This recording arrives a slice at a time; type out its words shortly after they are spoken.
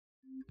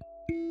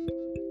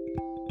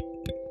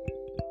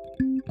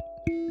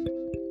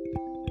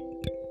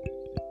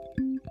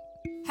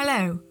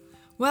Hello,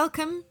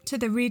 welcome to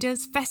the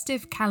Reader's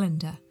Festive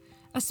Calendar,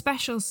 a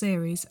special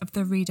series of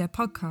the Reader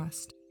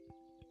podcast.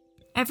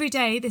 Every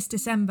day this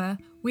December,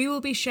 we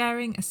will be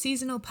sharing a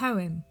seasonal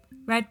poem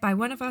read by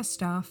one of our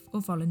staff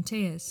or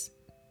volunteers.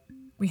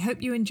 We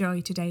hope you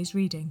enjoy today's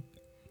reading.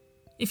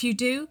 If you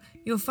do,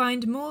 you'll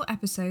find more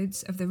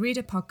episodes of the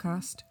Reader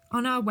podcast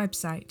on our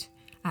website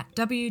at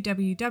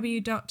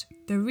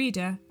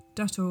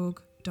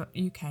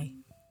www.thereader.org.uk.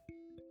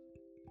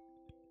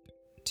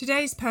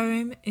 Today's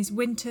poem is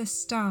Winter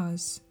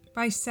Stars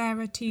by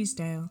Sara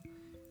Teasdale,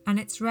 and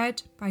it's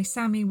read by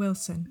Sami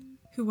Wilson,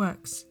 who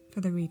works for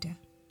the Reader.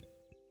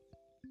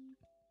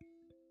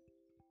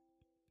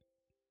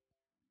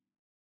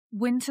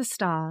 Winter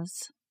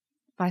Stars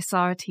by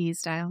Sara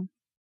Teasdale.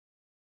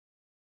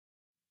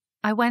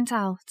 I went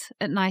out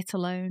at night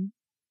alone,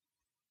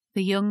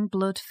 the young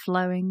blood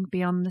flowing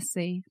beyond the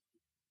sea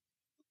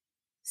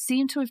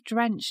seemed to have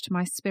drenched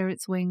my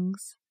spirit's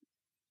wings.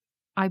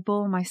 I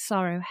bore my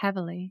sorrow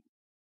heavily.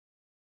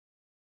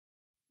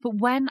 But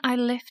when I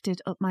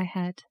lifted up my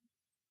head,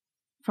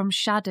 from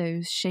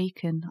shadows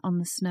shaken on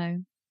the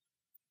snow,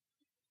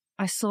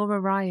 I saw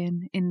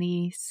Orion in the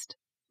east,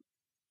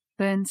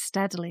 burn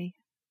steadily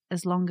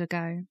as long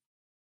ago.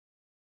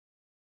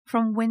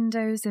 From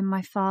windows in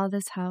my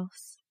father's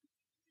house,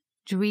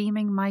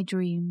 dreaming my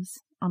dreams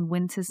on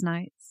winter's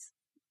nights,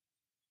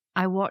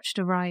 I watched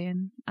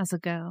Orion as a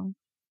girl,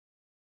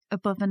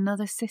 above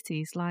another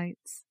city's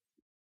lights.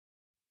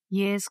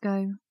 Years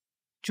go,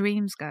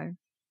 dreams go,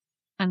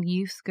 and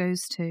youth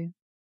goes too.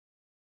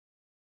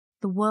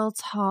 The world's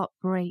heart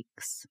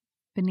breaks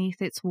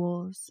beneath its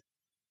wars.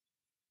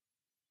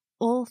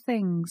 All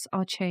things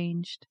are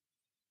changed,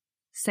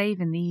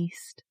 save in the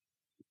east,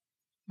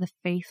 the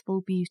faithful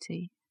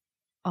beauty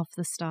of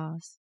the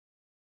stars.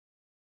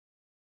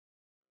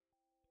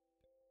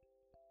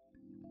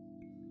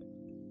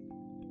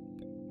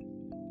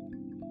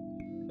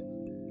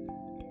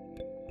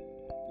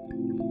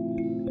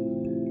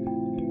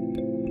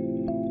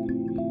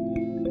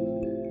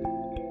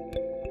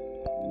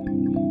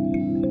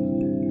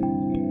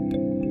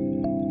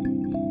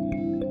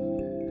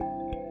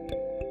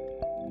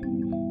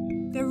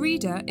 The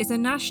Reader is a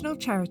national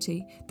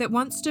charity that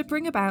wants to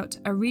bring about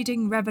a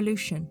reading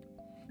revolution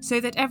so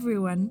that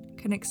everyone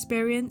can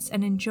experience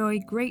and enjoy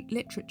great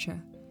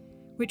literature,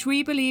 which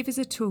we believe is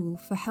a tool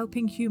for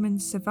helping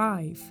humans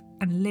survive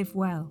and live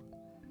well.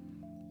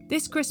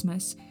 This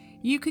Christmas,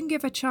 you can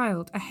give a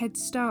child a head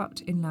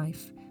start in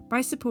life by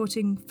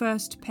supporting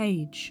First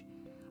Page,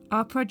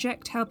 our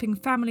project helping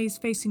families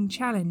facing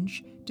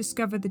challenge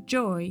discover the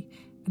joy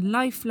and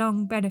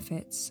lifelong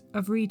benefits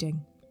of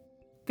reading.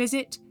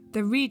 Visit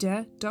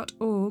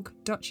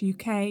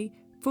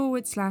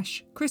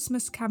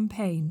thereader.org.uk/Christmas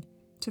campaign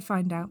to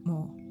find out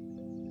more.